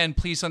Imallexx fan,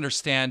 please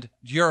understand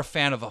you're a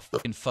fan of a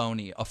fucking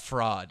phony, a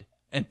fraud.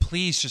 And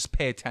please just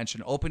pay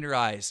attention. Open your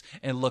eyes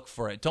and look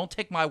for it. Don't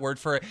take my word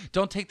for it.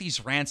 Don't take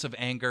these rants of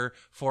anger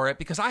for it,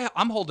 because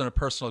I'm holding a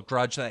personal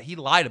grudge that he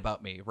lied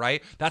about me,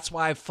 right? That's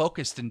why I've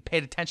focused and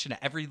paid attention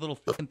to every little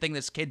fucking thing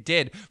this kid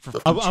did for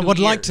 2 years. I would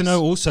like to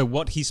know also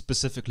what he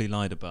specifically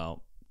lied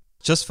about.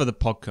 Just for the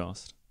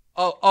podcast.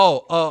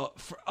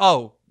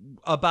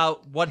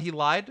 About what he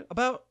lied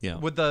about? Yeah.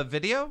 With the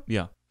video?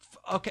 Yeah.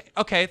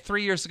 Okay.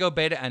 3 years ago,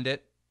 beta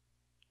ended.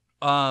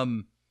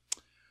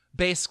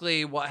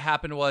 Basically what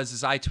happened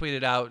was I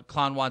tweeted out,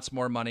 Clown wants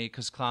more money,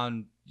 because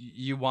Clown,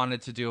 you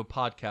wanted to do a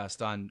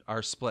podcast on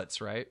our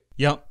splits, right?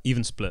 Yeah,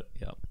 even split,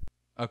 yeah.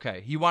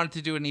 Okay, he wanted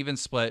to do an even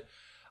split.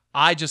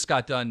 I just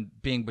got done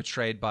being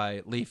betrayed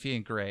by Leafy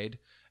and Grade,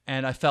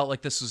 and I felt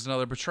like this was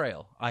another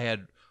betrayal. I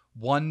had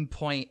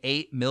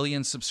 1.8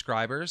 million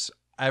subscribers.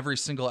 Every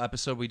single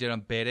episode we did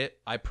on Beta,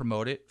 I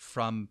promote it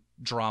from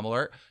Drama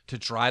Alert to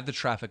drive the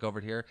traffic over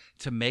here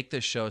to make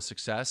this show a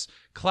success.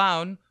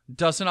 Clown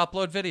doesn't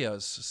upload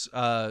videos.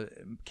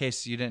 In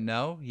case you didn't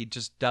know, he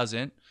just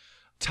doesn't.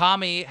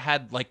 Tommy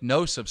had like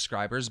no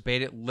subscribers.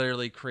 Beta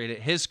literally created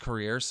his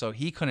career, so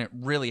he couldn't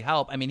really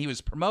help. I mean, he was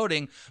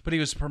promoting, but he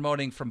was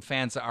promoting from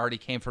fans that already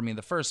came from me in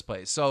the first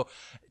place. So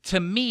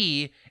to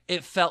me,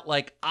 it felt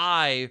like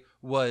I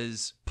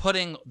was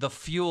putting the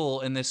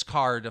fuel in this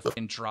car to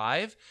fucking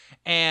drive.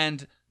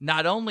 And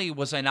not only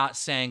was I not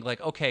saying like,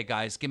 okay,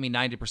 guys, give me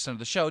 90% of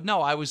the show. No,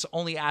 I was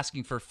only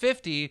asking for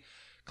 50.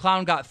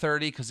 Clown got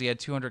 30 because he had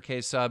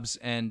 200K subs,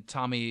 and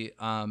Tommy,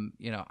 I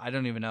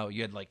don't even know.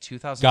 You had like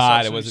 2,000 subs.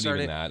 God, it wasn't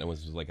even that. It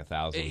was like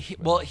 1,000. He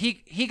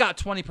got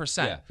 20%.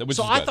 Yeah,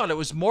 so I thought it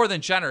was more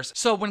than generous.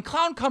 So when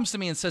Clown comes to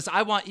me and says,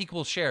 I want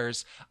equal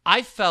shares,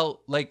 I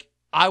felt like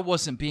I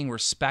wasn't being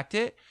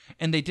respected,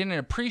 and they didn't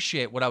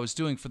appreciate what I was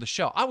doing for the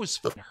show. I was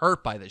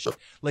hurt by this shit.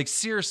 Like,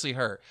 seriously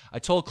hurt. I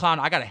told Clown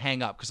I got to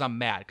hang up because I'm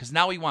mad, because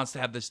now he wants to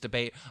have this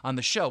debate on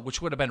the show,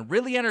 which would have been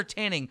really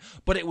entertaining,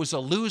 but it was a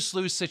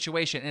lose-lose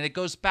situation, and it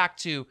goes back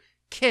to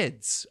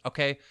kids,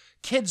 okay?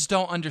 Kids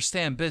don't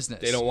understand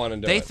business. They don't want to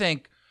know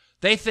it.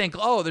 They think,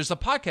 oh, there's a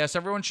podcast,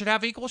 everyone should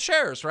have equal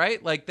shares,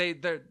 right? Like,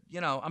 they're,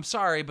 I'm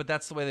sorry, but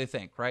that's the way they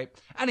think, right?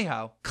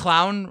 Anyhow,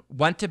 Clown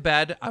went to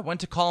bed. I went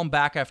to call him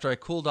back after I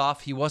cooled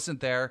off. He wasn't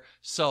there.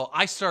 So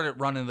I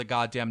started running the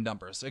goddamn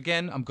numbers.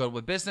 Again, I'm good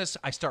with business.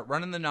 I start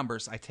running the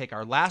numbers. I take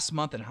our last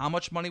month and how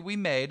much money we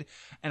made,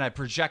 and I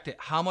project it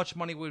how much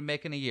money we would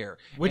make in a year.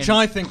 Which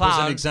I think was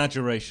an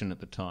exaggeration at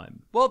the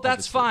time. Well,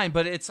 that's fine,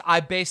 but I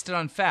based it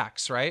on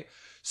facts, right?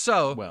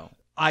 So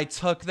I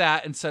took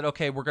that and said,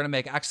 okay, we're going to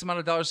make X amount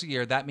of dollars a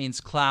year. That means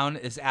Clown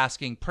is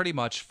asking pretty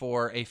much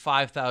for a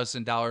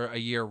 $5,000 a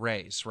year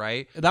raise,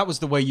 right? That was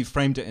the way you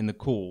framed it in the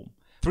call.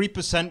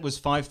 3% was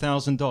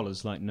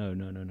 $5,000. Like, no.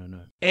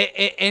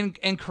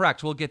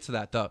 Incorrect. We'll get to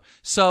that though.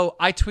 So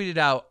I tweeted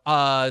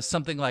out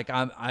something like,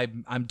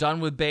 I'm done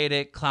with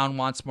Beta. Clown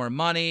wants more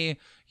money.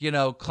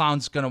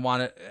 Clown's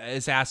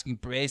is asking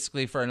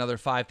basically for another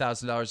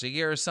 $5,000 a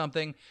year or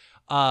something.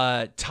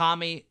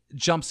 Tommy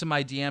jumps in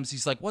my DMs.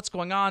 He's like, what's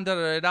going on? Da,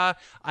 da, da, da.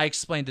 I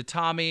explained to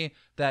Tommy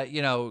that,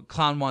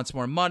 Clown wants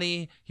more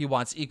money. He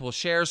wants equal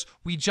shares.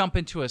 We jump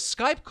into a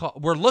Skype call.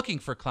 We're looking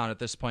for Clown at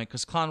this point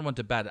because Clown went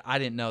to bed. I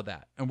didn't know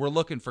that. And we're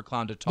looking for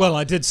Clown to talk. Well,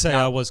 I did say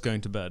I was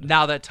going to bed.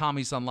 Now that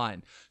Tommy's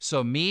online.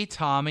 So me,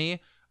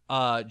 Tommy,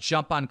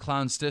 jump on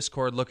Clown's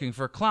Discord looking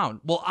for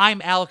Clown. Well,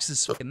 Imallexx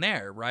is fucking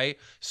there, right?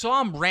 So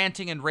I'm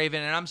ranting and raving,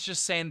 and I'm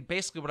just saying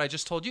basically what I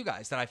just told you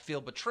guys, that I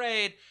feel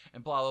betrayed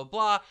and blah, blah,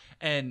 blah.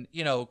 And,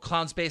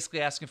 Clown's basically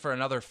asking for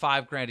another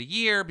 $5,000 a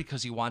year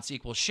because he wants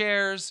equal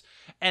shares.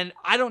 And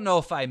I don't know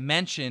if I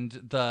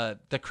mentioned the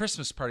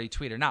Christmas party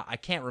tweet or not. I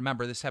can't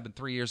remember. This happened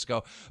 3 years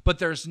ago. But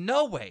there's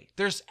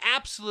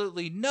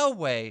absolutely no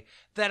way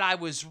that I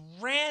was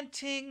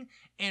ranting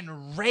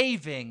and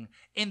raving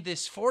in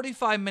this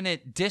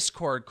 45-minute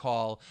Discord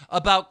call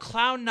about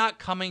Clown not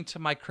coming to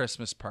my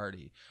Christmas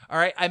party. All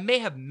right? I may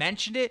have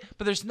mentioned it,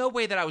 but there's no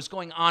way that I was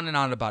going on and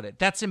on about it.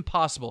 That's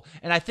impossible.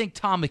 And I think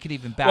Tommy could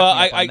even back me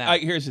up on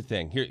that. Here's the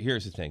thing.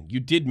 Here's the thing. You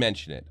did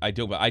mention it. I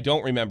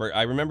don't remember.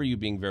 I remember you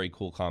being very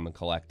cool, calm, and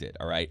collected,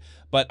 all right?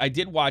 But I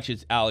did watch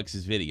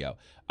Alex's video.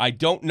 I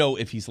don't know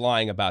if he's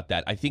lying about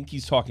that. I think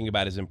he's talking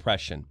about his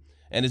impression.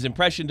 And his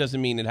impression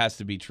doesn't mean it has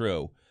to be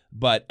true.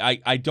 But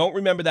I don't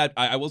remember that.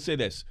 I will say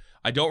this.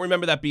 I don't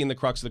remember that being the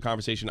crux of the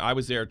conversation. I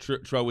was there.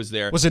 Tro was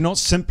there. Was it not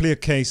simply a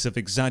case of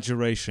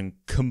exaggeration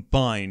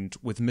combined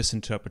with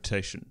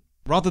misinterpretation,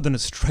 rather than a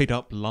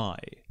straight-up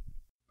lie?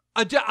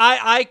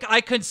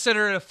 I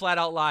consider it a flat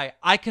out lie.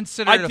 I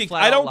consider it a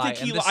flat out lie.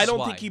 I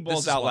don't think he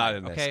balls out loud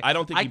in this. Okay? I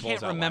don't think he balls out loud. I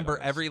can't remember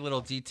every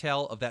little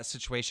detail of that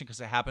situation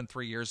because it happened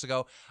 3 years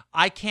ago.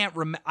 I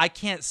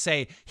can't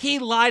say he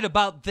lied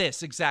about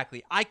this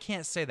exactly. I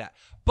can't say that.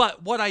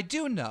 But what I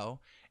do know,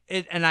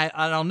 and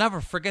I'll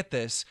never forget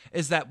this,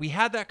 is that we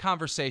had that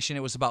conversation.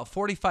 It was about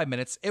 45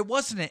 minutes. It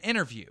wasn't an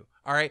interview.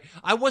 All right,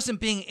 I wasn't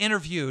being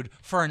interviewed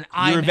for an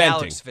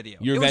Imallexx video.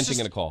 You're venting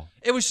in a call.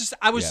 It was just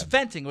I was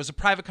venting. It was a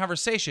private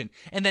conversation,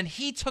 and then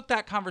he took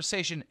that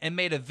conversation and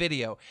made a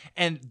video,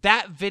 and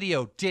that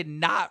video did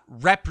not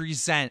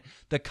represent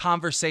the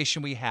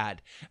conversation we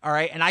had. All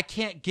right, and I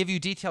can't give you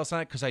details on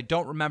it because I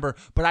don't remember,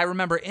 but I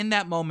remember in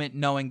that moment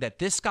knowing that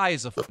this guy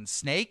is a fucking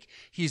snake.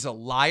 He's a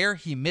liar.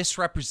 He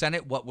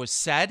misrepresented what was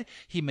said.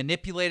 He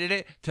manipulated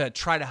it to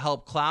try to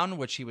help Clown,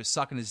 which he was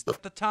sucking his dick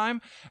at the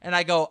time. And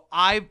I go,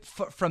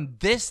 from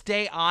this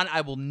day on,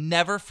 I will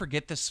never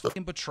forget this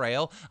fucking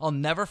betrayal. I'll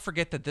never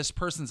forget that this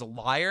person's a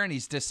liar and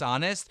he's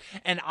dishonest.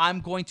 And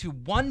I'm going to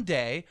one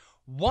day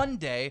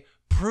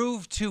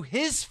prove to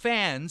his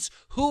fans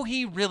who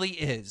he really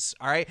is.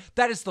 All right.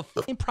 That is the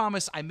fucking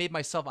promise I made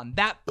myself on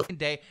that fucking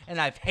day. And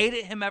I've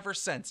hated him ever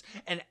since.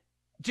 And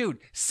dude,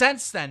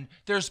 since then,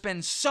 there's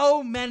been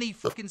so many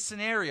fucking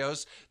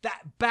scenarios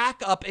that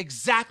back up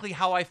exactly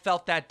how I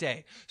felt that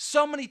day.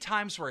 So many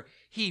times where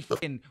he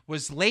fucking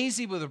was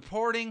lazy with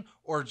reporting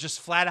or just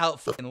flat out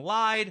fucking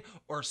lied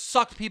or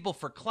sucked people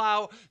for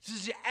clout.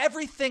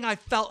 Everything I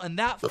felt in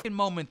that fucking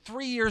moment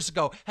 3 years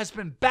ago has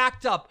been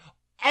backed up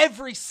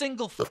every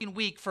single fucking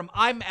week from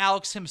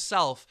Imallexx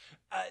himself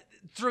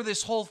through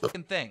this whole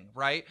fucking thing,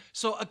 right?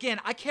 So again,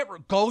 I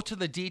can't go to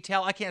the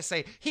detail. I can't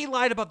say he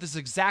lied about this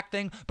exact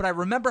thing, but I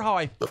remember how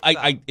I felt.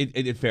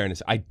 In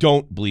fairness, I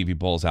don't believe he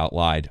balls out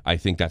lied. I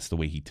think that's the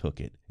way he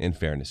took it. In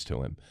fairness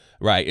to him,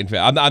 right? In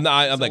fact, I'm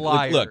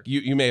like, look,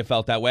 you may have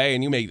felt that way,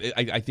 and you may.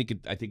 I think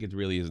it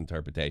really is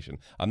interpretation.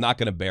 I'm not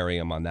going to bury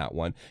him on that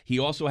one. He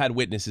also had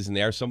witnesses in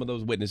there. Some of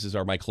those witnesses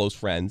are my close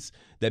friends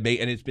that may,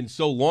 and it's been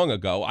so long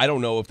ago. I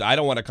don't know if I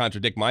don't want to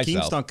contradict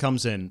myself. Keemstar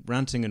comes in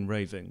ranting and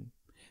raving.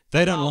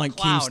 They don't like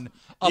Clown.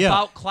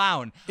 About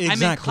Clown.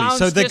 Exactly. I mean,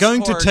 so they're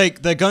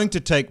going to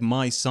take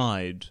my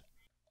side.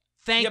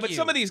 Thank you. But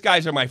some of these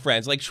guys are my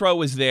friends. Like Tro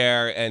was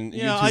there, and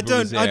I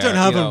don't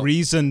have a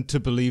reason to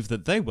believe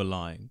that they were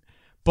lying.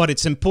 But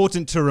it's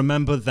important to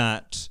remember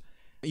that,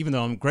 even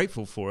though I'm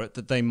grateful for it,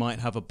 that they might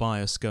have a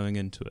bias going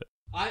into it.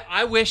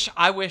 I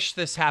wish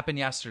this happened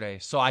yesterday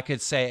so I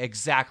could say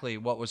exactly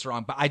what was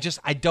wrong, but I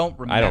don't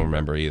remember. I don't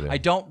remember either. I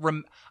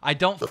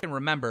don't fucking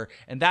remember,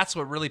 and that's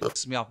what really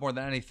pisses me off more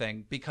than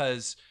anything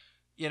because,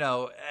 you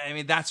know, I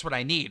mean, that's what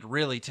I need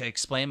really to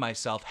explain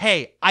myself.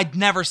 Hey, I'd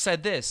never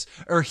said this,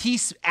 or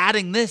he's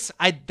adding this.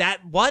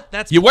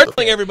 That's you weren't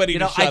telling everybody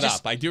to shut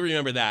up. I do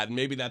remember that, and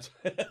maybe that's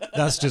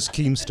that's just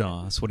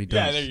Keemstar. That's what he does.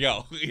 Yeah, there you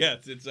go.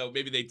 Yes, and so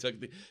maybe they took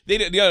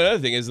the other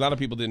thing is a lot of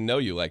people didn't know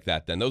you like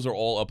that. Then those are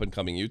all up and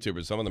coming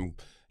YouTubers. Some of them,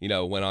 you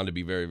know, went on to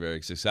be very,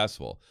 very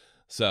successful.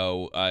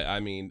 So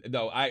I mean,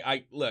 no,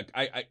 I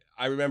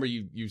remember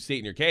you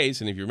stating your case,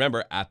 and if you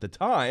remember at the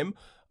time.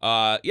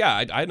 I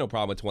had no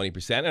problem with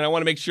 20%, and I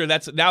want to make sure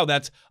that's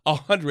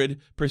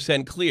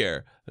 100%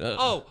 clear.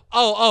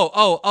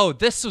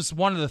 This was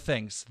one of the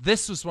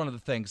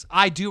things.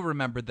 I do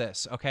remember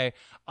this, okay?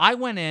 I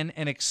went in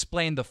and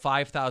explained the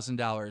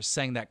 $5,000,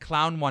 saying that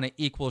Clown wanted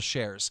equal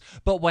shares.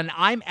 But when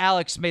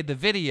Imallexx made the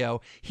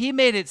video, he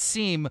made it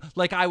seem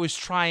like I was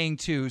trying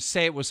to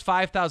say it was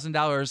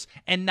 $5,000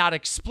 and not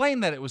explain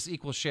that it was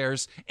equal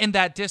shares in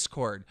that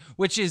Discord,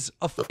 which is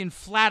a fucking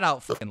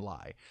flat-out fucking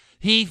lie.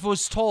 He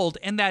was told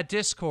in that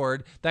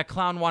Discord that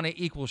Clown wanted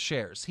equal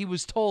shares. He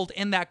was told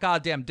in that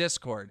goddamn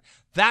Discord.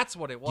 That's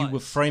what it was. You were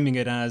framing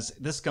it as,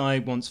 this guy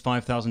wants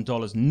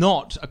 $5,000,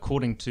 not,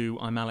 according to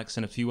Imallexx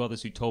and a few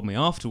others who told me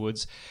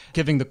afterwards,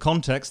 giving the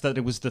context that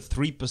it was the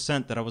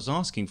 3% that I was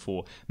asking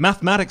for.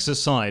 Mathematics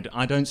aside,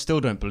 I still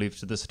don't believe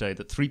to this day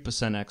that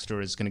 3% extra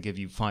is going to give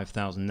you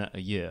 $5,000 net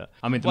a year.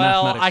 I mean,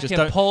 mathematics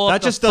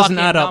just doesn't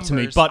add up to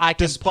me. But I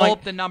can pull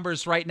up the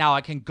numbers right now.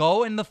 I can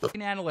go in the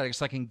fucking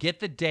analytics. I can get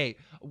the date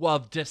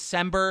of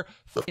December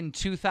in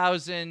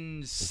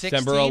 2016.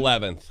 December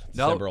 11th.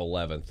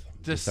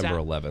 December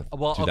 11th.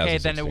 Well, okay,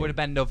 then it would have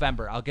been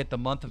November. I'll get the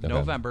month of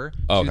November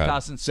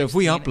 2016. So if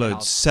we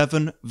upload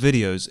 7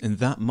 videos in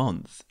that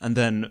month and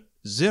then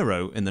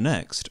 0 in the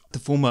next, to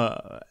form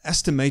a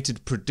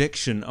estimated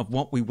prediction of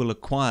what we will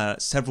acquire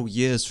several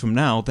years from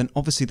now, then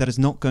obviously that is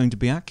not going to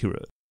be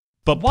accurate.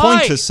 But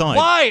point aside.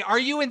 Why? Are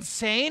you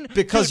insane?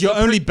 Because you're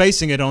only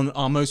basing it on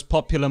our most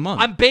popular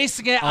month. I'm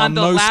basing it on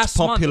the last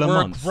month.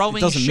 We're a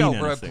growing show.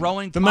 We're a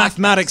growing The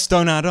mathematics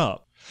don't add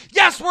up.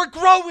 Yes, we're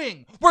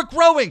growing. We're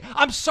growing.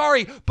 I'm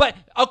sorry, but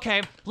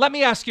okay. Let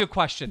me ask you a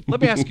question.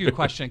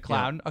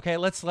 Clown. Yeah. Okay,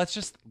 let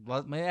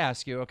me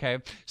ask you. Okay,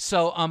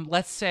 so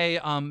let's say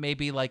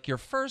maybe like your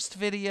first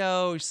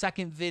video,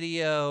 second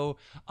video,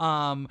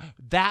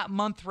 that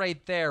month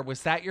right there,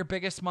 was that your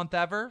biggest month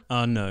ever?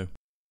 No.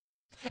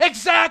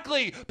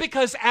 Exactly,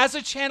 because as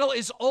a channel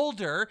is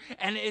older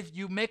and if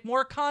you make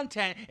more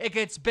content, it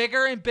gets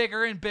bigger and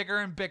bigger and bigger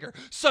and bigger.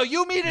 So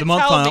you mean to tell me... The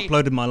month I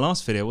uploaded my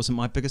last video wasn't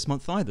my biggest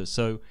month either,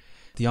 so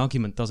the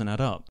argument doesn't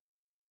add up.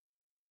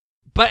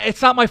 But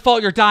it's not my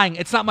fault you're dying.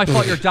 It's not my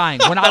fault you're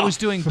dying. When I was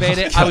doing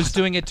beta, I was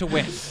doing it to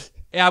win.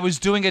 I was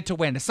doing it to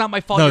win. It's not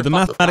my fault. No, the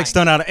mathematics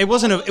don't add up. It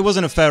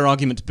wasn't a fair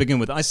argument to begin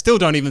with. I still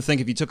don't even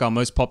think if you took our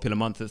most popular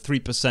month that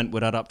 3%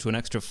 would add up to an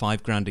extra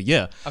 $5,000 a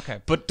year.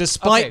 Okay. But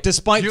despite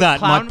that,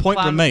 my point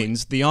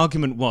remains. The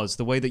argument was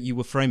the way that you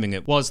were framing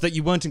it was that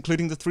you weren't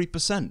including the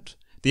 3%,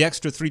 the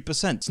extra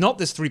 3%. It's not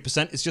this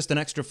 3%. It's just an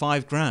extra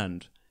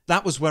 $5,000.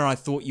 That was where I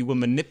thought you were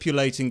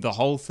manipulating the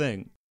whole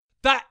thing.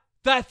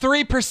 That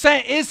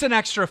 3% is an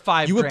extra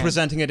 $5,000. You were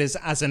presenting it as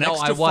an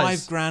extra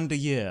 $5,000 a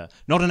year,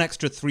 not an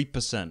extra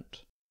 3%.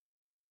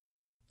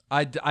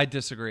 I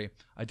disagree.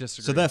 I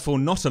disagree. So therefore,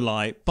 not a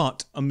lie,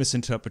 but a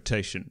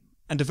misinterpretation.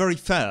 And a very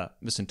fair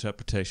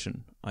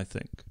misinterpretation, I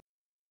think.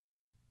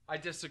 I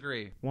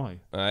disagree. Why?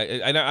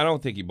 I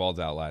don't think he balls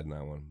out loud in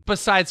that one.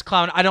 Besides,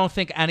 Clown, I don't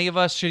think any of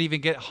us should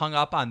even get hung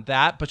up on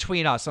that.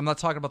 Between us, I'm not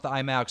talking about the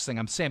Imallexx thing.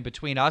 I'm saying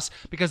between us,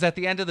 because at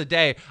the end of the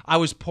day, I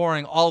was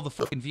pouring all the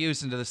fucking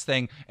views into this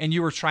thing, and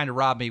you were trying to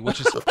rob me, which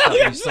is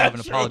you still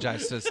haven't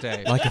apologized to this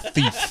day. Like a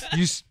thief.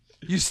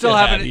 You still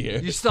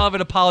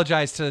haven't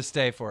apologized to this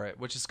day for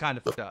it, which is kind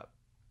of fucked up.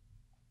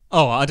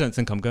 Oh, I don't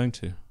think I'm going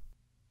to.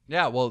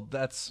 Yeah, well,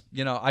 that's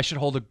I should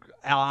hold a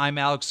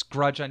Imallexx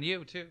grudge on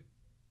you too.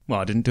 Well,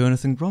 I didn't do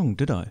anything wrong,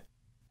 did I?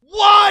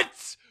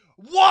 What?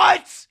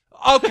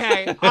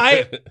 Okay,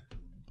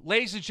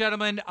 ladies and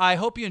gentlemen, I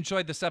hope you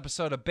enjoyed this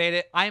episode of Bait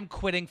It. I am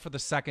quitting for the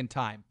second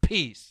time.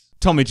 Peace.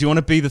 Tommy, do you want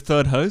to be the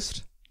third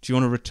host? Do you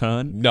want to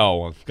return?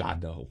 No,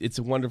 God, no. It's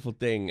a wonderful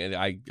thing, and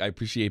I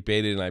appreciate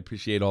Bait It, and I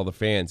appreciate all the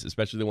fans,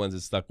 especially the ones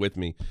that stuck with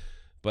me.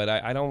 But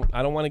I don't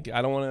want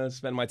to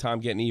spend my time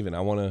getting even.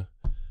 I want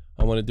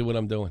to do what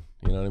I'm doing.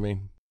 You know what I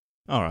mean?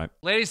 All right.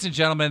 Ladies and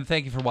gentlemen,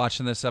 thank you for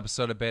watching this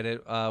episode of Bait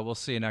It. We'll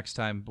see you next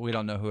time. We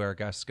don't know who our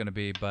guest is going to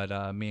be,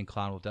 but me and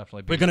Clown will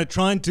definitely be. We're going to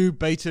try and do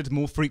Bait It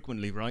more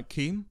frequently, right,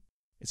 Keem?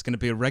 It's going to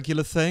be a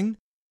regular thing.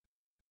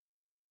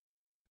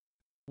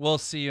 We'll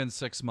see you in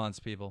 6 months,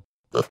 people.